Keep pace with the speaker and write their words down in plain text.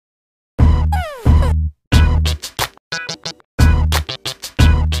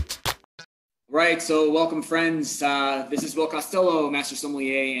right, so welcome friends. This is Will Costello, Master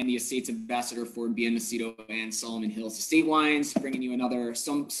Sommelier and the Estates Ambassador for Bien Nacido and Solomon Hills Estate Wines, bringing you another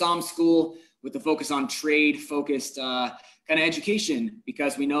SOMMSCHOOL with the focus on trade-focused kind of education,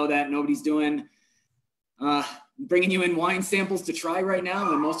 because we know that nobody's doing bringing you in wine samples to try right now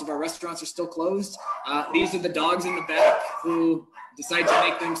when most of our restaurants are still closed. These are the dogs in the back who decide to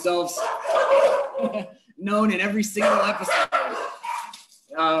make themselves known in every single episode.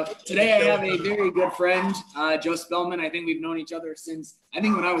 Today I have a very good friend, Joe Spellman. I think we've known each other since,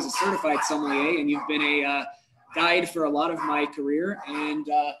 when I was a certified sommelier, and you've been a guide for a lot of my career. And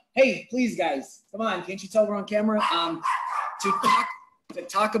hey, please guys, come on, can't you tell we're on camera? To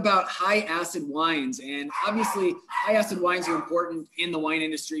talk about high acid wines. And obviously high acid wines are important in the wine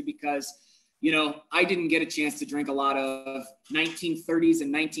industry because, you know, I didn't get a chance to drink a lot of 1930s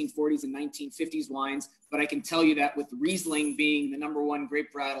and 1940s and 1950s wines, but I can tell you that with Riesling being the #1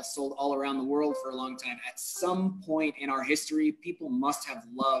 grape varietal sold all around the world for a long time, at some point in our history, people must have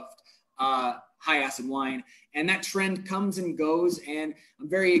loved high acid wine. And that trend comes and goes. And I'm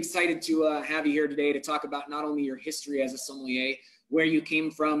very excited to have you here today to talk about not only your history as a sommelier, where you came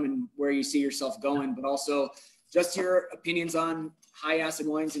from and where you see yourself going, but also just your opinions on high acid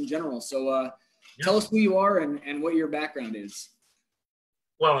wines in general. So tell us who you are and what your background is.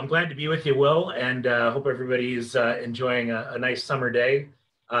 Well, I'm glad to be with you, Will, and hope everybody is enjoying a nice summer day.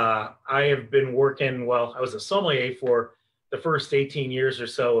 I have been working, well, I was a sommelier for the first 18 years or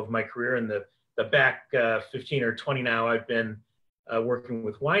so of my career. In the back 15 or 20 now, I've been working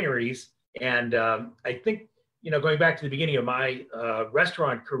with wineries. And I think, you know, going back to the beginning of my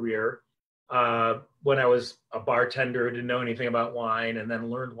restaurant career, when I was a bartender, didn't know anything about wine, and then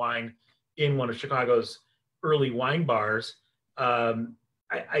learned wine in one of Chicago's early wine bars,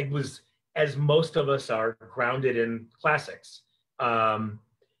 I was, as most of us are, grounded in classics.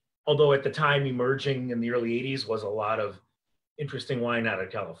 Although at the time, emerging in the early 80s was a lot of interesting wine out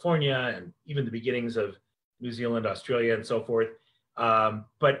of California and even the beginnings of New Zealand, Australia, and so forth.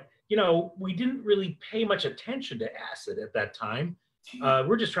 But you know, we didn't really pay much attention to acid at that time.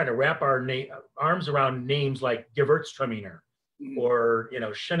 We're just trying to wrap our arms around names like Gewürztraminer, or, you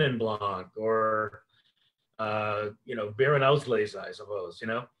know, Chenin Blanc, or, you know, Baron Auslese, I suppose, you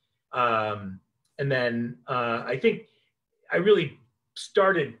know. And then I think I really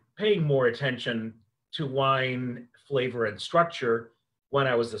started paying more attention to wine flavor and structure when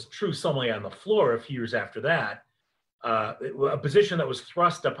I was a true sommelier on the floor a few years after that. A position that was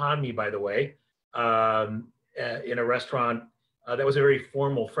thrust upon me, by the way, in a restaurant that was a very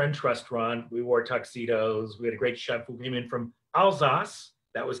formal French restaurant. We wore tuxedos. We had a great chef who came in from Alsace.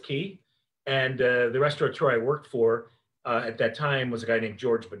 That was key. And the restaurateur I worked for at that time was a guy named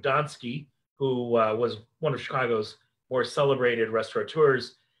George Bodonsky, who was one of Chicago's more celebrated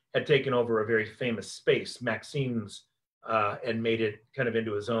restaurateurs, had taken over a very famous space, Maxine's, and made it kind of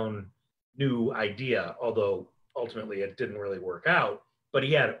into his own new idea, although ultimately it didn't really work out. But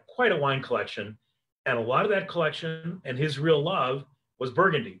he had quite a wine collection, and a lot of that collection and his real love was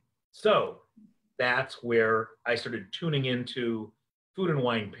Burgundy. So that's where I started tuning into food and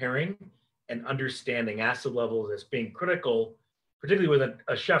wine pairing and understanding acid levels as being critical, particularly with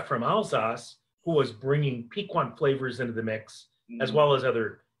a chef from Alsace who was bringing piquant flavors into the mix, as well as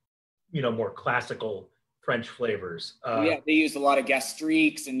other, you know, more classical French flavors. Yeah, they use a lot of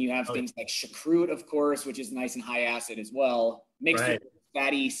gastriques, and you have things like choucroute, of course, which is nice and high acid as well, mixed with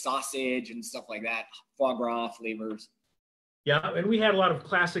fatty sausage and stuff like that, foie gras flavors. Yeah, and we had a lot of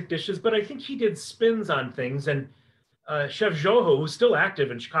classic dishes, but I think he did spins on things. And Chef Joho, who's still active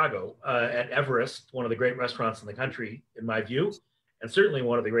in Chicago at Everest, one of the great restaurants in the country, in my view, and certainly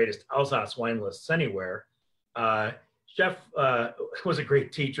one of the greatest Alsace wine lists anywhere. Chef was a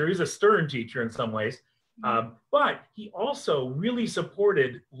great teacher. He's a stern teacher in some ways. But he also really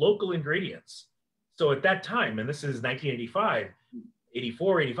supported local ingredients. So at that time, and this is 1985,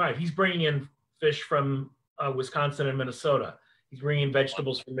 84, 85, he's bringing in fish from Wisconsin and Minnesota. He's bringing in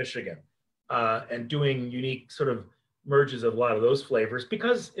vegetables from Michigan, and doing unique sort of merges of a lot of those flavors,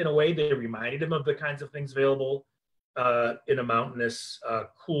 because in a way they reminded him of the kinds of things available in a mountainous,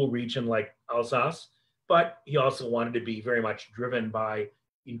 cool region like Alsace. But he also wanted to be very much driven by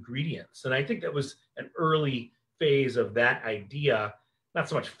ingredients. And I think that was an early phase of that idea, not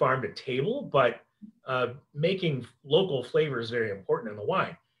so much farm to table, but making local flavors very important in the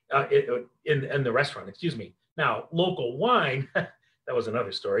wine, in the restaurant, excuse me. Now, local wine, that was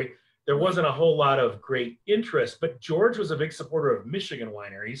another story. There wasn't a whole lot of great interest, but George was a big supporter of Michigan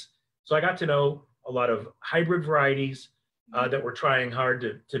wineries. So I got to know a lot of hybrid varieties that were trying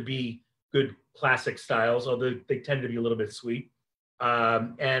hard to be good classic styles, although they tend to be a little bit sweet.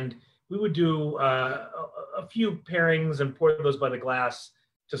 And we would do a few pairings and pour those by the glass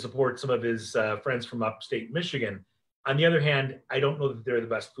to support some of his friends from upstate Michigan. On the other hand, I don't know that they're the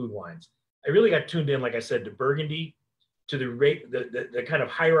best food wines. I really got tuned in, like I said, to Burgundy, to the kind of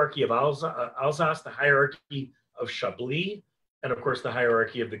hierarchy of Alsace, the hierarchy of Chablis, and of course the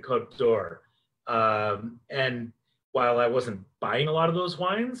hierarchy of the Côte d'Or. And while I wasn't buying a lot of those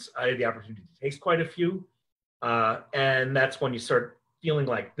wines, I had the opportunity to taste quite a few. And that's when you start feeling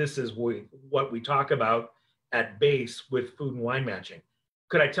like this is what we talk about at base with food and wine matching.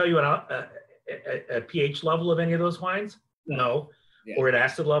 Could I tell you a pH level of any of those wines? No. Yeah. Or an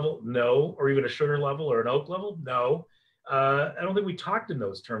acid level? No. Or even a sugar level or an oak level? No. I don't think we talked in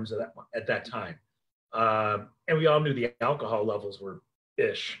those terms at that time. And we all knew the alcohol levels were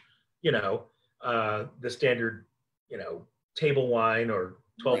ish, the standard, table wine or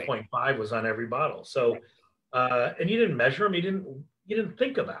 12.5 was on every bottle. So, and you didn't measure them. You didn't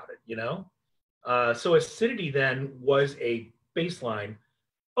think about it, so acidity then was a baseline.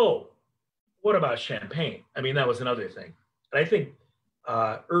 Oh, what about champagne? I mean, that was another thing. And I think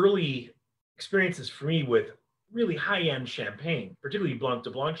early experiences for me with really high-end champagne, particularly Blanc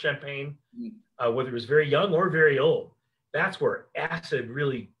de Blanc champagne, whether it was very young or very old, that's where acid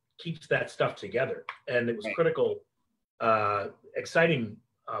really keeps that stuff together. And it was critical, exciting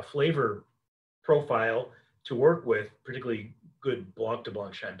flavor profile to work with, particularly good Blanc de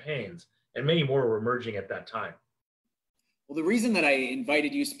Blanc champagnes, and many more were emerging at that time. Well, the reason that I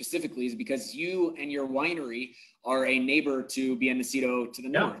invited you specifically is because you and your winery are a neighbor to Bien Nacido to the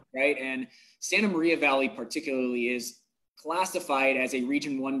north, right? And Santa Maria Valley particularly is classified as a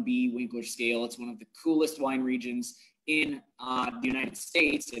Region 1B Winkler scale. It's one of the coolest wine regions in the United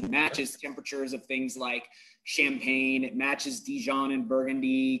States. It matches temperatures of things like Champagne. It matches Dijon and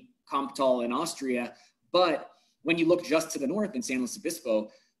Burgundy, Comptal in Austria. But when you look just to the north in San Luis Obispo,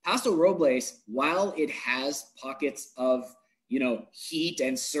 Paso Robles, while it has pockets of, heat,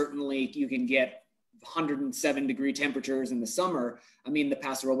 and certainly you can get 107-degree temperatures in the summer. I mean, the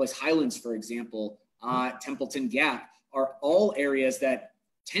Paso Robles Highlands, for example, Templeton Gap are all areas that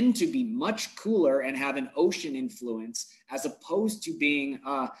tend to be much cooler and have an ocean influence as opposed to being,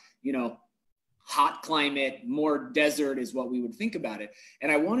 hot climate, more desert is what we would think about it. And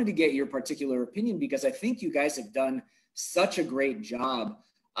I wanted to get your particular opinion because I think you guys have done such a great job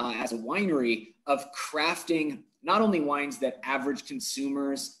as a winery of crafting not only wines that average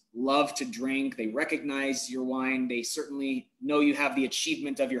consumers love to drink, they recognize your wine, they certainly know you have the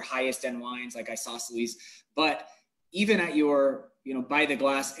achievement of your highest end wines like isosceles, but even at your, by the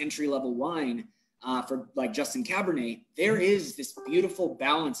glass entry level wine for like Justin Cabernet, there is this beautiful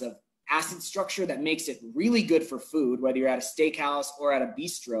balance of acid structure that makes it really good for food, whether you're at a steakhouse or at a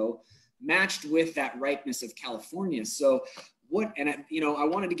bistro, matched with that ripeness of California. So I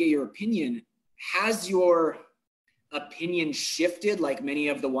wanted to get your opinion. Has your opinion shifted like many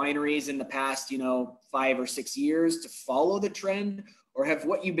of the wineries in the past, 5 or 6 years to follow the trend, or have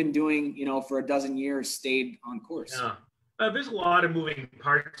what you've been doing, for a dozen years stayed on course? Yeah, there's a lot of moving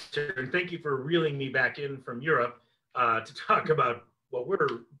parts here, and thank you for reeling me back in from Europe to talk about what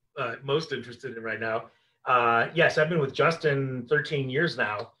we're most interested in right now. Yes, I've been with Justin 13 years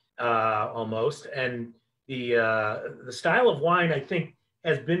now, almost, and the style of wine I think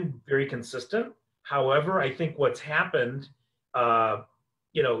has been very consistent. However, I think what's happened,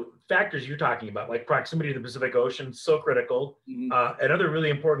 factors you're talking about, like proximity to the Pacific Ocean, so critical. Another really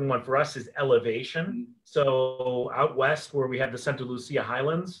important one for us is elevation. So out west where we have the Santa Lucia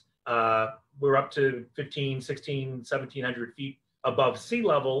Highlands, we're up to 15, 16, 1700 feet above sea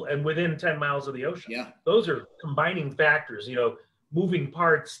level and within 10 miles of the ocean. Yeah. Those are combining factors, moving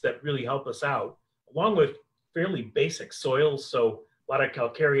parts that really help us out, along with fairly basic soils. So a lot of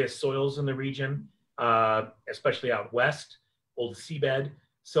calcareous soils in the region, especially out west, old seabed.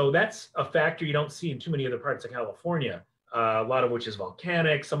 So that's a factor you don't see in too many other parts of California, a lot of which is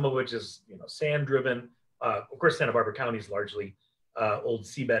volcanic, some of which is sand driven. Of course, Santa Barbara County is largely old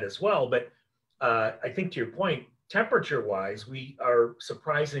seabed as well. But I think to your point, temperature wise, we are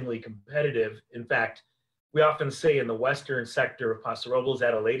surprisingly competitive. In fact, we often say in the western sector of Paso Robles,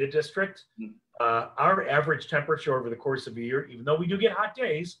 Adelaida district, our average temperature over the course of a year, even though we do get hot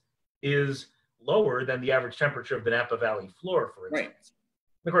days, is lower than the average temperature of the Napa Valley floor, for instance.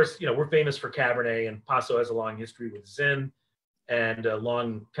 Right. Of course, we're famous for Cabernet, and Paso has a long history with Zin and a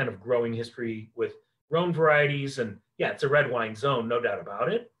long kind of growing history with Rhone varieties. And yeah, it's a red wine zone, no doubt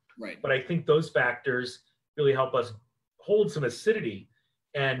about it. Right. But I think those factors really help us hold some acidity.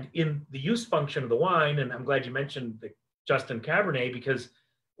 And in the use function of the wine, and I'm glad you mentioned the Justin Cabernet, because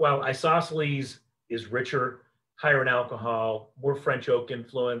while isosceles is richer, higher in alcohol, more French oak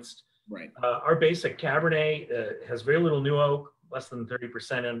influenced, Right. Our basic Cabernet has very little new oak, less than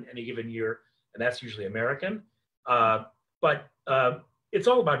 30% in any given year, and that's usually American. But it's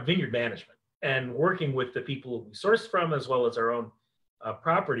all about vineyard management and working with the people we source from, as well as our own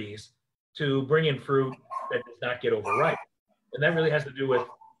properties, to bring in fruit that does not get overripe. And that really has to do with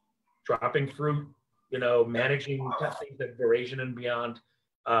dropping fruit, managing things at duration and beyond,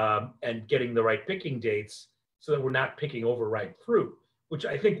 and getting the right picking dates so that we're not picking overripe fruit, which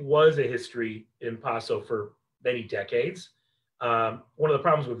I think was a history in Paso for many decades. One of the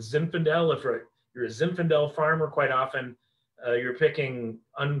problems with Zinfandel, if you're a Zinfandel farmer, quite often you're picking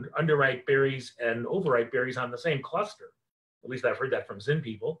underripe berries and overripe berries on the same cluster. At least I've heard that from Zin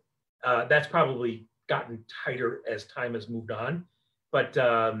people. That's probably gotten tighter as time has moved on, but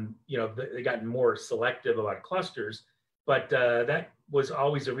they've gotten more selective about clusters. But that was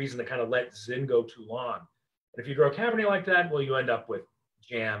always a reason to kind of let Zin go too long. And if you grow Cabernet like that, well, you end up with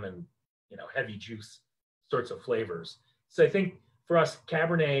jam and heavy juice sorts of flavors. So I think for us,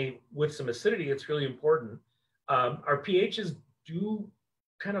 Cabernet with some acidity, it's really important. Our pHs do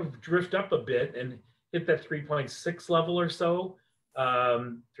kind of drift up a bit and hit that 3.6 level or so,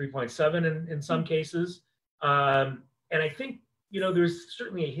 3.7 in some cases. And I think, there's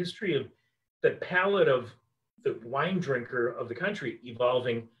certainly a history of the palate of the wine drinker of the country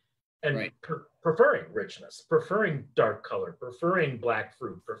evolving and right. Preferring richness, preferring dark color, preferring black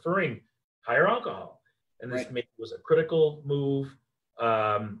fruit, preferring higher alcohol. And this maybe was a critical move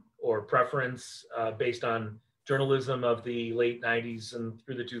or preference based on journalism of the late 90s and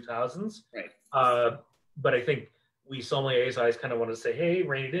through the 2000s. Right. But I think we sommeliers always kind of want to say, hey,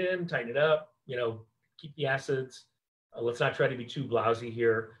 rein it in, tighten it up, keep the acids. Let's not try to be too blousy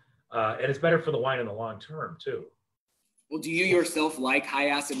here. And it's better for the wine in the long term, too. Well, do you yourself like high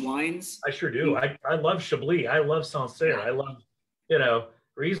acid wines? I sure do. I love Chablis. I love Sancerre. I love,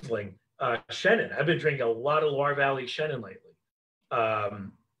 Riesling. Chenin. I've been drinking a lot of Loire Valley Chenin lately.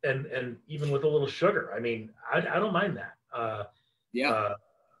 And even with a little sugar. I mean, I don't mind that. I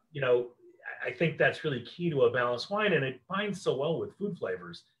think that's really key to a balanced wine, and it binds so well with food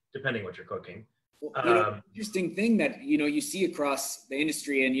flavors, depending what you're cooking. Well, interesting thing that, you see across the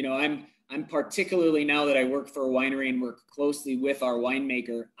industry, and, I'm particularly, now that I work for a winery and work closely with our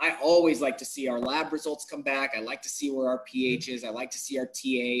winemaker, I always like to see our lab results come back. I like to see where our pH is. I like to see our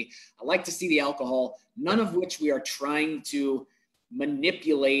TA. I like to see the alcohol, none of which we are trying to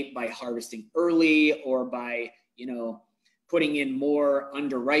manipulate by harvesting early or by, putting in more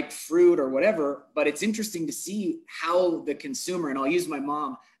underripe fruit or whatever. But it's interesting to see how the consumer, and I'll use my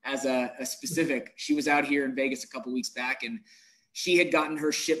mom as a specific, she was out here in Vegas a couple weeks back, and she had gotten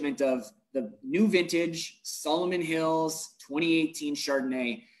her shipment of the new vintage Solomon Hills 2018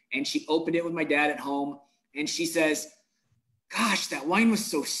 Chardonnay. And she opened it with my dad at home. And she says, gosh, that wine was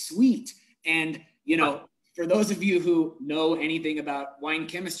so sweet. And, for those of you who know anything about wine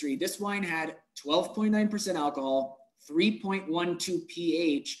chemistry, this wine had 12.9% alcohol, 3.12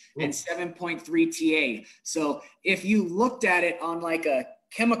 pH, and 7.3 TA. So if you looked at it on like a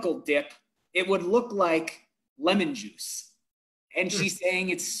chemical dip, it would look like lemon juice. And she's saying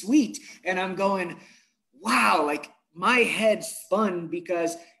it's sweet. And I'm going, wow, like my head spun,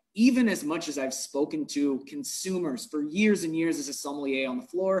 because even as much as I've spoken to consumers for years and years as a sommelier on the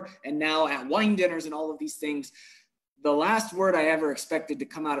floor, and now at wine dinners and all of these things, the last word I ever expected to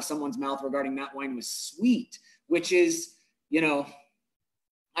come out of someone's mouth regarding that wine was sweet, which is,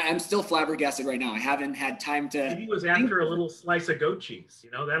 I'm still flabbergasted right now. I haven't had time to. Maybe it was after a little slice of goat cheese.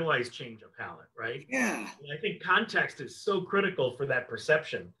 That'll always change a palate, right? Yeah. And I think context is so critical for that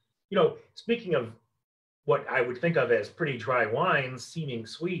perception. Speaking of what I would think of as pretty dry wines seeming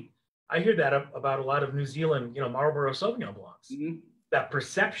sweet, I hear that about a lot of New Zealand, Marlborough Sauvignon Blancs. Mm-hmm. That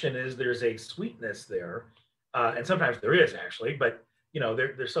perception is there's a sweetness there, and sometimes there is actually, but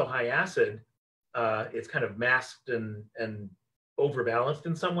they're so high acid, it's kind of masked and overbalanced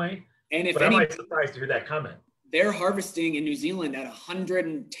in some way. And but I'm surprised to hear that comment. They're harvesting in New Zealand at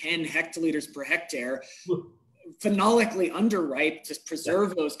 110 hectoliters per hectare, phenolically underripe to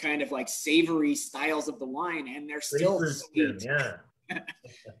preserve those kind of like savory styles of the wine, and they're still sweet. Yeah.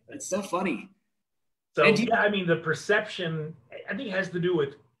 It's so funny. So I mean, the perception, I think, has to do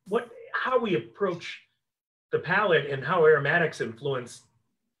with how we approach the palate and how aromatics influence,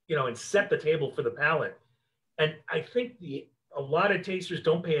 and set the table for the palate. And I think a lot of tasters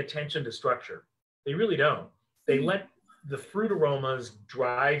don't pay attention to structure. They really don't. They let the fruit aromas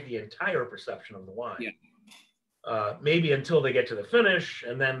drive the entire perception of the wine. Yeah. Maybe until they get to the finish,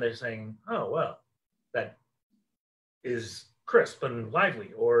 and then they're saying, oh, well, that is crisp and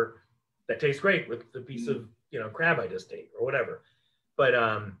lively, or that tastes great with the piece of, crab I just ate, or whatever. But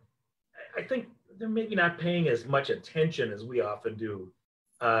I think they're maybe not paying as much attention as we often do.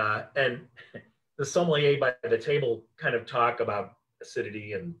 And the sommelier by the table kind of talk about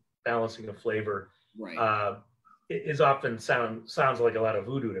acidity and balancing of flavor. Right. Is often sounds like a lot of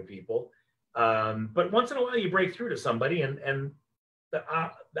voodoo to people. But once in a while you break through to somebody and the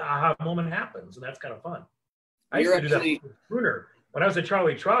aha moment happens, and that's kind of fun. I used to do that with Gruner. When I was at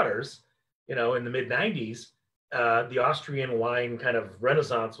Charlie Trotter's, in the mid 90s, the Austrian wine kind of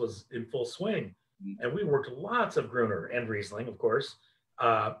renaissance was in full swing. And we worked lots of Gruner and Riesling, of course,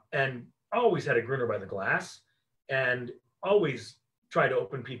 and always had a Gruner by the glass and always tried to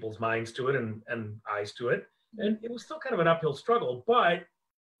open people's minds to it and eyes to it. And it was still kind of an uphill struggle, but,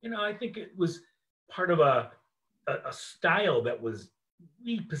 I think it was part of a style that was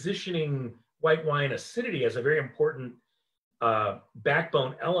repositioning white wine acidity as a very important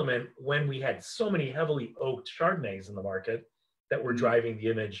backbone element when we had so many heavily oaked Chardonnays in the market that were driving the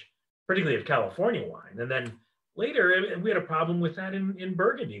image, particularly of California wine. And then later, we had a problem with that in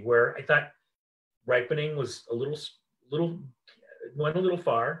Burgundy, where I thought ripening was went a little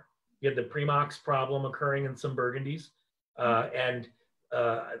far. You had the Primox problem occurring in some Burgundies. And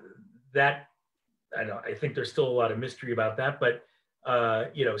that, I think there's still a lot of mystery about that, but,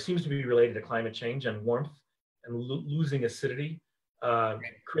 seems to be related to climate change and warmth and losing acidity,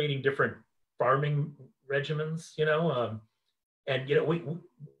 creating different farming regimens, and, we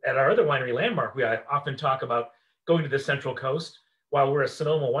at our other winery Landmark, we often talk about going to the Central Coast. While we're a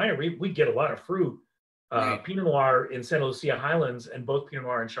Sonoma winery, we get a lot of fruit. Pinot Noir in Santa Lucia Highlands and both Pinot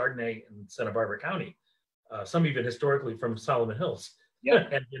Noir and Chardonnay in Santa Barbara County. Some even historically from Solomon Hills and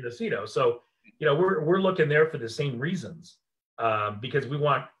Bien Nacido. So, we're looking there for the same reasons, because we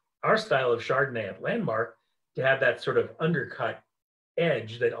want our style of Chardonnay at Landmark to have that sort of undercut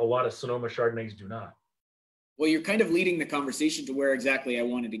edge that a lot of Sonoma Chardonnays do not. Well, you're kind of leading the conversation to where exactly I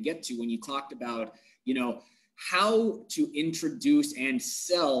wanted to get to when you talked about, how to introduce and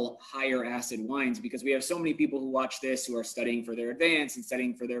sell higher acid wines, because we have so many people who watch this who are studying for their advanced and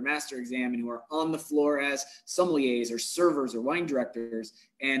studying for their master exam and who are on the floor as sommeliers or servers or wine directors.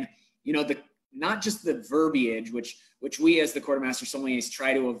 And, not just the verbiage, which we as the quartermaster sommeliers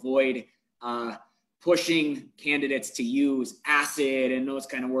try to avoid pushing candidates to use acid and those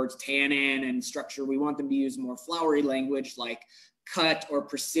kind of words, tannin and structure. We want them to use more flowery language like cut or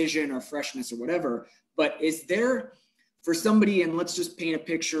precision or freshness or whatever. But is there, for somebody, and let's just paint a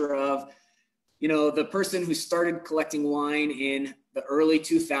picture of, the person who started collecting wine in the early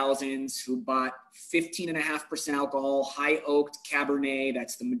 2000s, who bought 15.5% alcohol, high oaked Cabernet.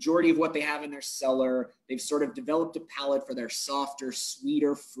 That's the majority of what they have in their cellar. They've sort of developed a palate for their softer,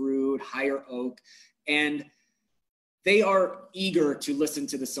 sweeter fruit, higher oak. And they are eager to listen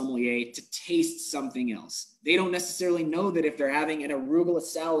to the sommelier to taste something else. They don't necessarily know that if they're having an arugula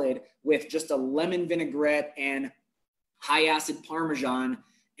salad with just a lemon vinaigrette and high acid Parmesan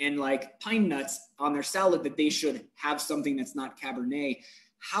and like pine nuts on their salad, that they should have something that's not Cabernet.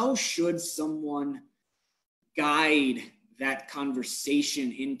 How should someone guide that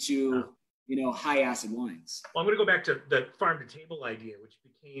conversation into, high acid wines? Well, I'm going to go back to the farm to table idea, which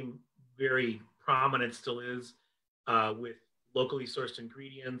became very prominent, still is, with locally sourced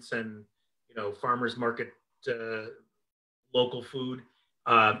ingredients and, farmers market local food,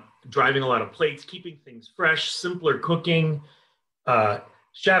 driving a lot of plates, keeping things fresh, simpler cooking.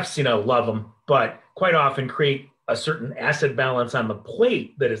 Chefs, love them, but quite often create a certain acid balance on the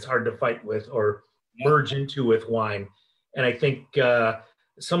plate that is hard to fight with or merge into with wine. And I think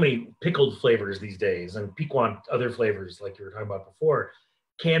so many pickled flavors these days and piquant other flavors, like you were talking about before,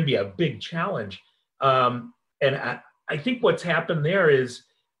 can be a big challenge. And I think what's happened there is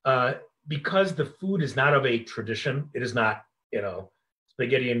because the food is not of a tradition, it is not,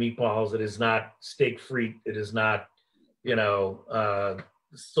 spaghetti and meatballs, it is not steak frite, it is not,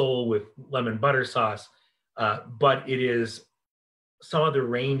 sole with lemon butter sauce, but it is some other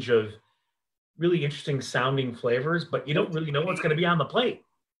range of really interesting sounding flavors, but you don't really know what's going to be on the plate,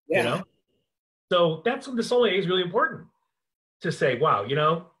 So that's when the sommelier is really important to say, wow,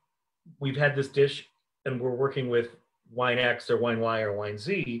 we've had this dish and we're working with wine X or wine Y or wine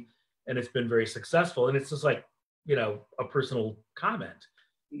Z, and it's been very successful. And it's just like, a personal comment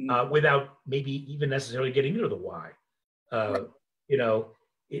without maybe even necessarily getting into the why.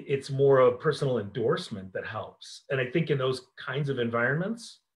 It's more a personal endorsement that helps. And I think in those kinds of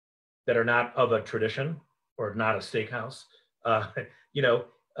environments that are not of a tradition or not a steakhouse,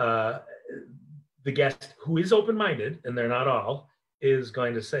 the guest who is open-minded, and they're not all, is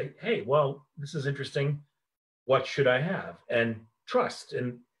going to say, hey, well, this is interesting. What should I have? And trust.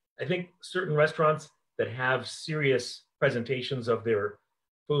 And I think certain restaurants that have serious presentations of their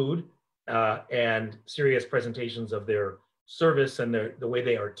food and serious presentations of their service and the way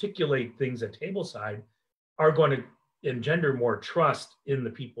they articulate things at tableside are going to engender more trust in the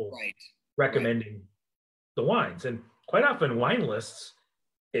people recommending the wines. And quite often wine lists,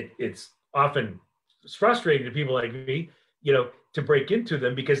 it's frustrating to people like me, to break into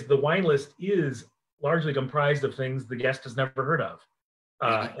them, because the wine list is largely comprised of things the guest has never heard of.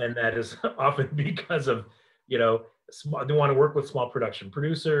 And that is often because of, they want to work with small production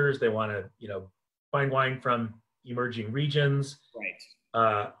producers. They want to, find wine from emerging regions.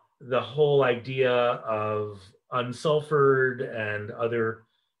 The whole idea of unsulfured and other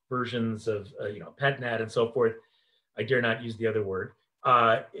versions of, pet nat and so forth. I dare not use the other word,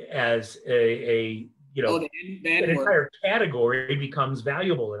 as an entire category becomes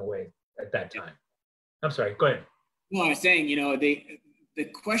valuable in a way at that time. I'm sorry, go ahead. No, I was saying, the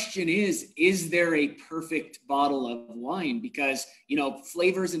question is there a perfect bottle of wine? Because,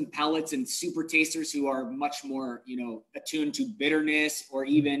 flavors and palates and super tasters who are much more, attuned to bitterness or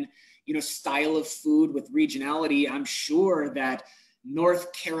even, style of food with regionality, I'm sure that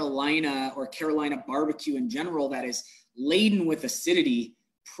North Carolina or Carolina barbecue in general that is laden with acidity,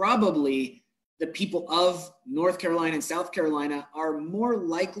 probably the people of North Carolina and South Carolina are more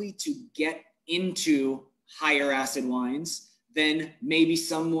likely to get into higher acid wines than maybe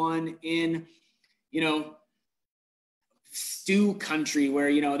someone in, stew country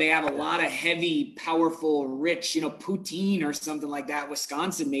where, they have a lot of heavy, powerful, rich, poutine or something like that.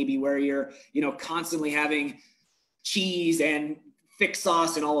 Wisconsin, maybe, where you're, constantly having cheese and thick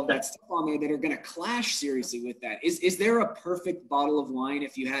sauce and all of that stuff on there that are going to clash seriously with that. Is there a perfect bottle of wine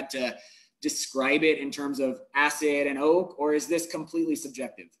if you had to describe it in terms of acid and oak, or is this completely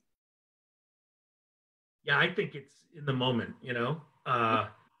subjective? Yeah, I think it's in the moment,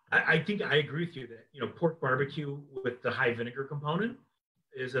 I think I agree with you that, pork barbecue with the high vinegar component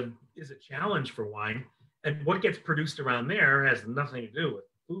is a challenge for wine. And what gets produced around there has nothing to do with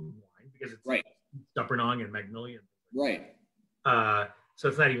food and wine, because it's Duppernong and Magnolia. So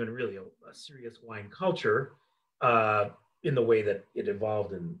it's not even really a serious wine culture in the way that it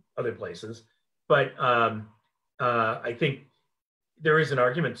evolved in other places. But I think there is an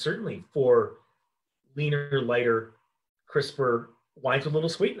argument certainly for leaner, lighter, crisper wines with a little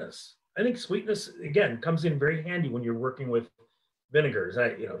sweetness. I think sweetness, again, comes in very handy when you're working with vinegars.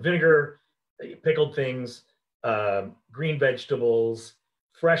 Vinegar, pickled things, green vegetables,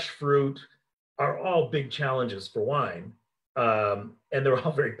 fresh fruit are all big challenges for wine. And they're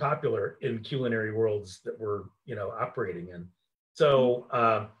all very popular in culinary worlds that we're, operating in. So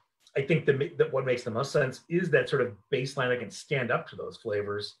I think that what makes the most sense is that sort of baseline that can stand up to those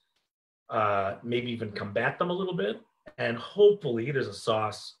flavors, maybe even combat them a little bit. And hopefully there's a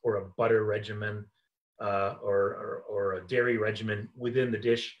sauce or a butter regimen or a dairy regimen within the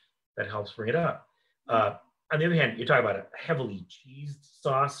dish that helps bring it up. On the other hand, you talk about a heavily cheesed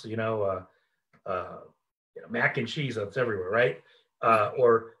sauce, mac and cheese, that's everywhere, right?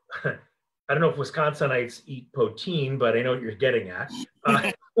 Or I don't know if Wisconsinites eat poutine, but I know what you're getting at.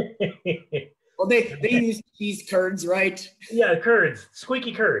 Well, they use cheese curds, right? Yeah, curds,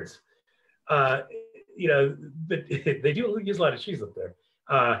 squeaky curds. But they do use a lot of cheese up there.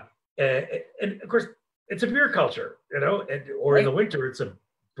 And of course, it's a beer culture, or in the winter, it's a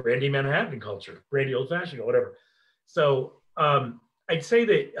brandy Manhattan culture, brandy old fashioned, or whatever. So I'd say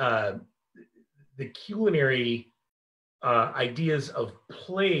that the culinary ideas of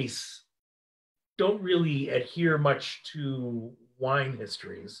place don't really adhere much to wine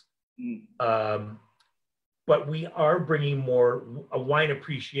histories. But we are bringing more a wine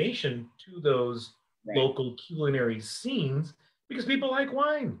appreciation to those local culinary scenes because people like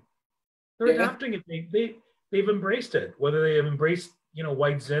wine. They're adopting it. They've embraced it, whether they have embraced,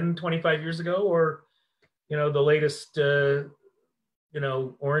 White Zin 25 years ago or, the latest,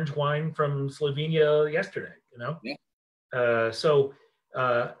 orange wine from Slovenia yesterday, So,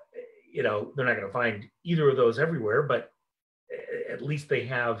 they're not going to find either of those everywhere, but at least they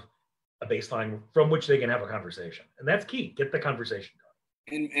have a baseline from which they can have a conversation. And that's key. Get the conversation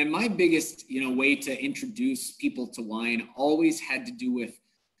going. And my biggest, way to introduce people to wine always had to do with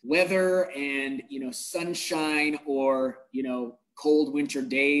weather and, sunshine or, cold winter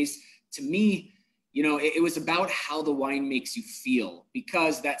days. To me, it was about how the wine makes you feel,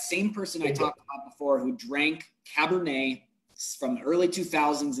 because that same person I talked about before who drank Cabernet from the early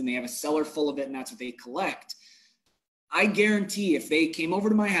 2000s and they have a cellar full of it and that's what they collect. I guarantee if they came over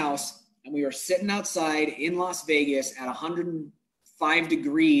to my house and we were sitting outside in Las Vegas at 105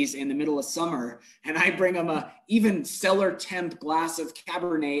 degrees in the middle of summer, and I bring them a even cellar temp glass of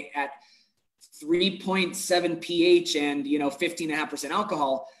Cabernet at 3.7 pH and 15.5%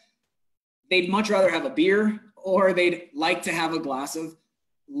 alcohol, they'd much rather have a beer, or they'd like to have a glass of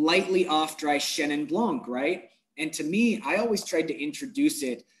lightly off dry Chenin Blanc, right? And to me, I always tried to introduce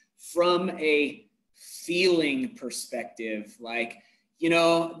it from a feeling perspective. Like, you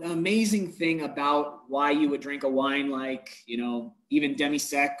know, the amazing thing about why you would drink a wine like, you know, even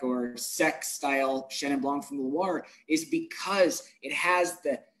demi-sec or sec style Chenin Blanc from the Loire is because it has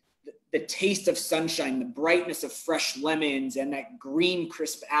the taste of sunshine, the brightness of fresh lemons, and that green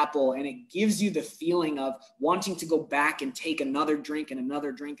crisp apple. And it gives you the feeling of wanting to go back and take another drink and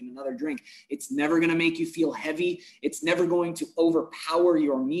another drink and another drink. It's never going to make you feel heavy. It's never going to overpower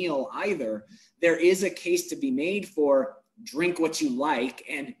your meal either. There is a case to be made for drink what you like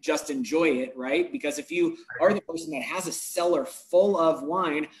and just enjoy it, right? Because if you are the person that has a cellar full of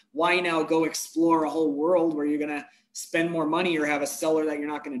wine, why now go explore a whole world where you're going to spend more money or have a cellar that you're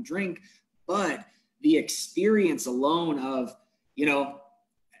not going to drink? But the experience alone of, you know,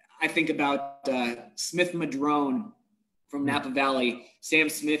 I think about Smith Madrone from Napa Valley. Sam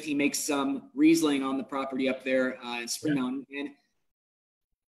Smith, he makes some Riesling on the property up there in Spring Mountain. And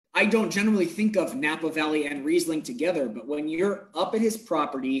I don't generally think of Napa Valley and Riesling together, but when you're up at his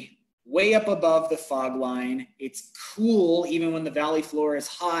property, way up above the fog line, it's cool even when the valley floor is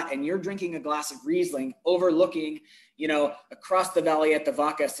hot, and you're drinking a glass of Riesling overlooking, you know, across the valley at the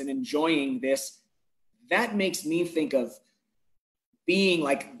Vacas and enjoying this, that makes me think of being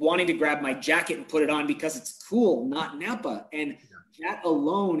like wanting to grab my jacket and put it on because it's cool, not Napa. And that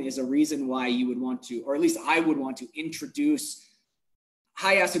alone is a reason why you would want to, or at least I would want to, introduce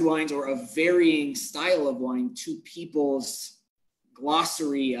high acid wines or a varying style of wine to people's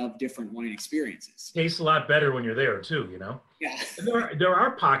glossary of different wine experiences. Tastes a lot better when you're there too, you know? Yeah. And there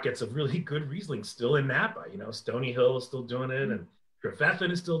are pockets of really good Riesling still in Napa, you know. Stony Hill is still doing it, and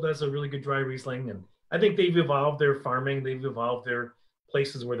Trefethen still does a really good dry Riesling. And I think they've evolved their farming, they've evolved their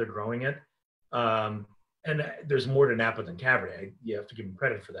places where they're growing it. And there's more to Napa than Cabernet. You have to give them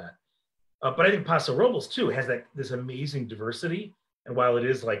credit for that. But I think Paso Robles too has this amazing diversity. And while it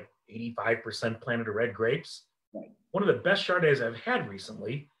is like 85% planted of red grapes, one of the best Chardonnays I've had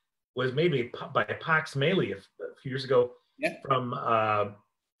recently was maybe by Pax Maley a few years ago from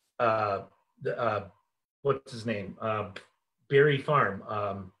what's his name, Berry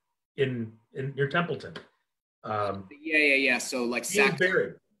Farm in near Templeton. So like James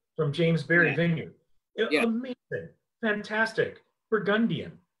Berry from James Berry Vineyard. Amazing, fantastic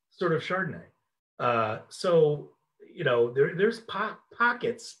Burgundian sort of Chardonnay. So you know, there's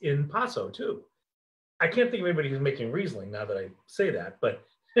pockets in Paso too. I can't think of anybody who's making Riesling now that I say that, but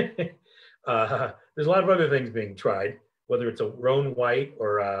there's a lot of other things being tried, whether it's a Rhone White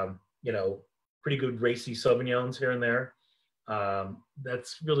or, you know, pretty good racy Sauvignons here and there.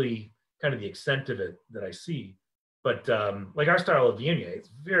 That's really kind of the extent of it that I see. But like our style of Viognier, it's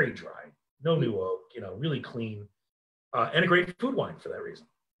very dry, no new oak, you know, really clean, and a great food wine for that reason.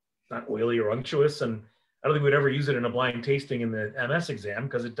 It's not oily or unctuous, and I don't think we'd ever use it in a blind tasting in the MS exam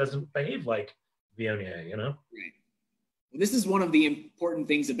because it doesn't behave like Viognier, you know? Right. Well, this is one of the important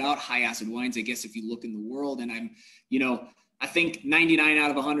things about high acid wines, I guess, if you look in the world. And I'm, you know, I think 99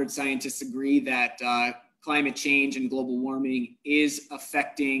 out of 100 scientists agree that climate change and global warming is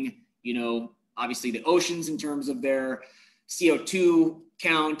affecting, you know, obviously the oceans in terms of their CO2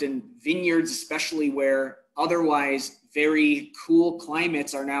 count, and vineyards, especially where otherwise very cool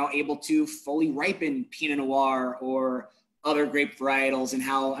climates are now able to fully ripen Pinot Noir or other grape varietals. And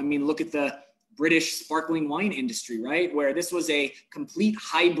how, I mean, look at the British sparkling wine industry, right? Where this was a complete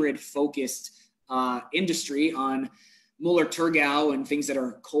hybrid focused industry on Muller-Thurgau and things that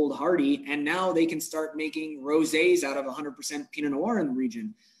are cold hardy. And now they can start making rosés out of 100% Pinot Noir in the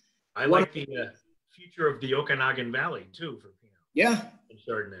region. I like the future of the Okanagan Valley too for Pinot. Yeah. And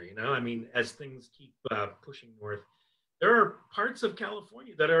Chardonnay, you know, I mean, as things keep pushing north, there are parts of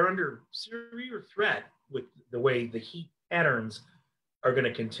California that are under severe threat with the way the heat patterns are going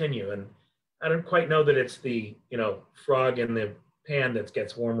to continue. And I don't quite know that it's the, you know, frog in the pan that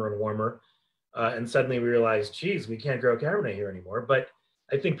gets warmer and warmer. And suddenly we realize, geez, we can't grow Cabernet here anymore. But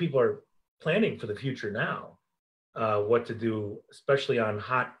I think people are planning for the future now, what to do, especially on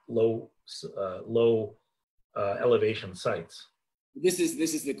hot, low elevation sites. This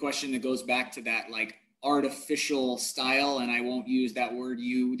is the question that goes back to that, like, artificial style, and I won't use that word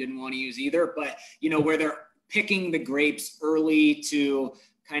you didn't want to use either, but you know, where they're picking the grapes early to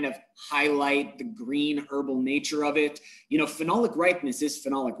kind of highlight the green herbal nature of it. You know, phenolic ripeness is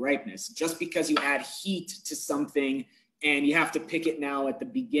phenolic ripeness. Just because you add heat to something and you have to pick it now at the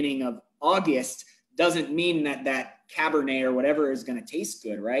beginning of August doesn't mean that that Cabernet or whatever is going to taste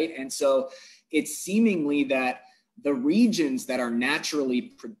good, right? And so it's seemingly that the regions that are naturally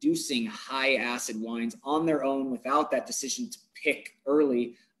producing high acid wines on their own without that decision to pick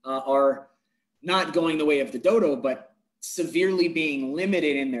early are not going the way of the dodo, but severely being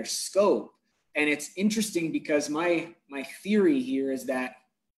limited in their scope. And it's interesting because my theory here is that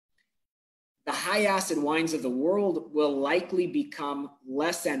the high acid wines of the world will likely become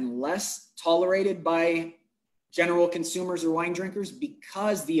less and less tolerated by general consumers or wine drinkers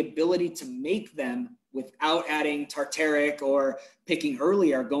because the ability to make them without adding tartaric or picking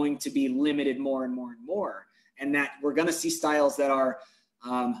early are going to be limited more and more and more. And that we're going to see styles that are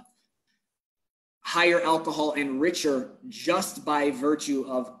higher alcohol and richer just by virtue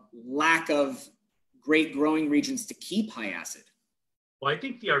of lack of great growing regions to keep high acid. Well, I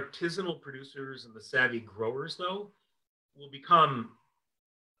think the artisanal producers and the savvy growers, though, will become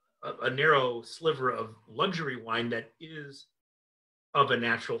a narrow sliver of luxury wine that is of a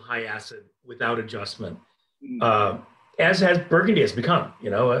natural high acid without adjustment, as has Burgundy has become,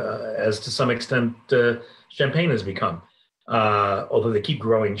 as to some extent Champagne has become, although they keep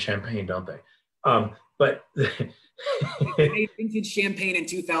growing Champagne, don't they? But they made vintage Champagne in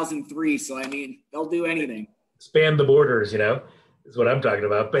 2003, so I mean, they'll do anything. Span the borders, is what I'm talking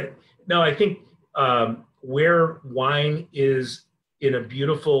about. But no, I think where wine is in a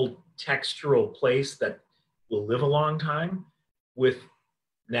beautiful textural place that will live a long time with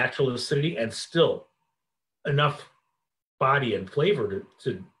natural acidity and still enough body and flavor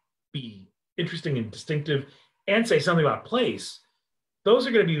to be interesting and distinctive and say something about place, those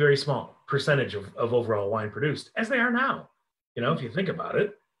are going to be very small percentage of overall wine produced, as they are now. If you think about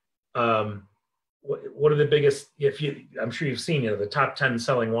it, what are the biggest, I'm sure you've seen, the top 10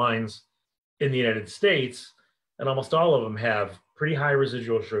 selling wines in the United States, and almost all of them have pretty high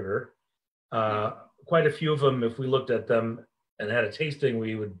residual sugar. Quite a few of them, if we looked at them and had a tasting,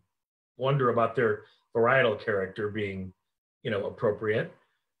 we would wonder about their varietal character being, appropriate.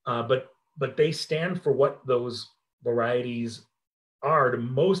 But they stand for what those varieties are to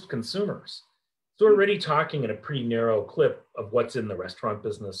most consumers. So we're already talking in a pretty narrow clip of what's in the restaurant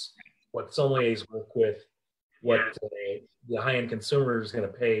business, what sommeliers work with, what the high-end consumer is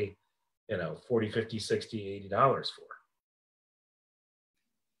going to pay, $40, $50, $60, $80 for.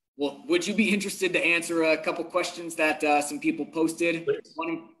 Well, would you be interested to answer a couple questions that some people posted?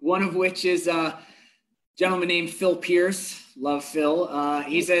 One of which is a gentleman named Phil Pierce. Love Phil.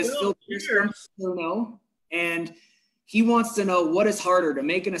 He says, Phil Pierce from Bruno, and he wants to know, what is harder, to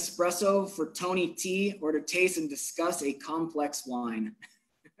make an espresso for Tony T or to taste and discuss a complex wine?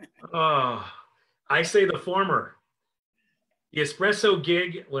 I say the former. The espresso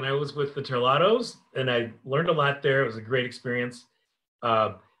gig when I was with the Terlatos, and I learned a lot there. It was a great experience.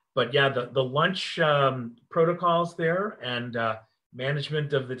 But yeah, the lunch protocols there and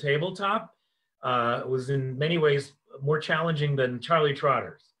management of the tabletop was in many ways more challenging than Charlie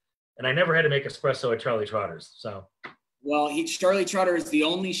Trotter's. And I never had to make espresso at Charlie Trotter's. So, well, Charlie Trotter is the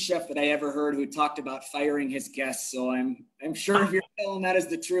only chef that I ever heard who talked about firing his guests. So I'm sure if you're telling that as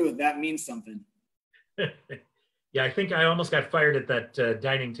the truth, that means something. Yeah, I think I almost got fired at that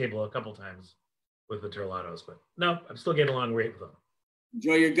dining table a couple times with the Terlatos, but no, I'm still getting along great with them.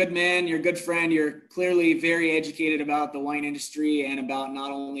 Joe, you're a good man, you're a good friend. You're clearly very educated about the wine industry and about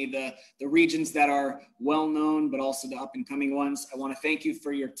not only the regions that are well known, but also the up and coming ones. I want to thank you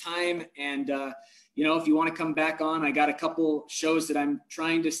for your time. And, if you want to come back on, I got a couple shows that I'm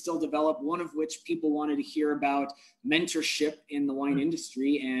trying to still develop, one of which people wanted to hear about mentorship in the wine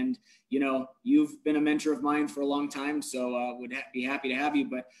industry. And, you've been a mentor of mine for a long time, so would be happy to have you.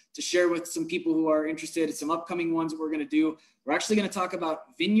 But to share with some people who are interested in some upcoming ones that we're going to do, we're actually going to talk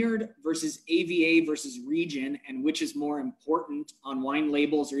about vineyard versus AVA versus region and which is more important on wine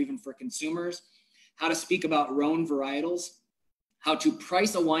labels or even for consumers, how to speak about Rhone varietals, how to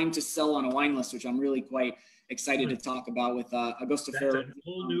price a wine to sell on a wine list, which I'm really quite excited to talk about with Augusto Ferro. That's a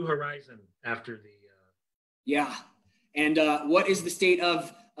whole new horizon after the... Yeah. And what is the state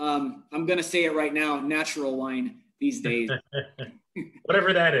of, I'm going to say it right now, natural wine these days?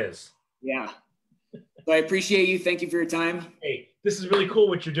 Whatever that is. Yeah. So I appreciate you. Thank you for your time. Hey, this is really cool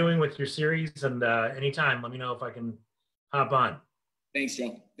what you're doing with your series. And anytime, let me know if I can hop on. Thanks,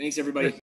 Joe. Thanks, everybody.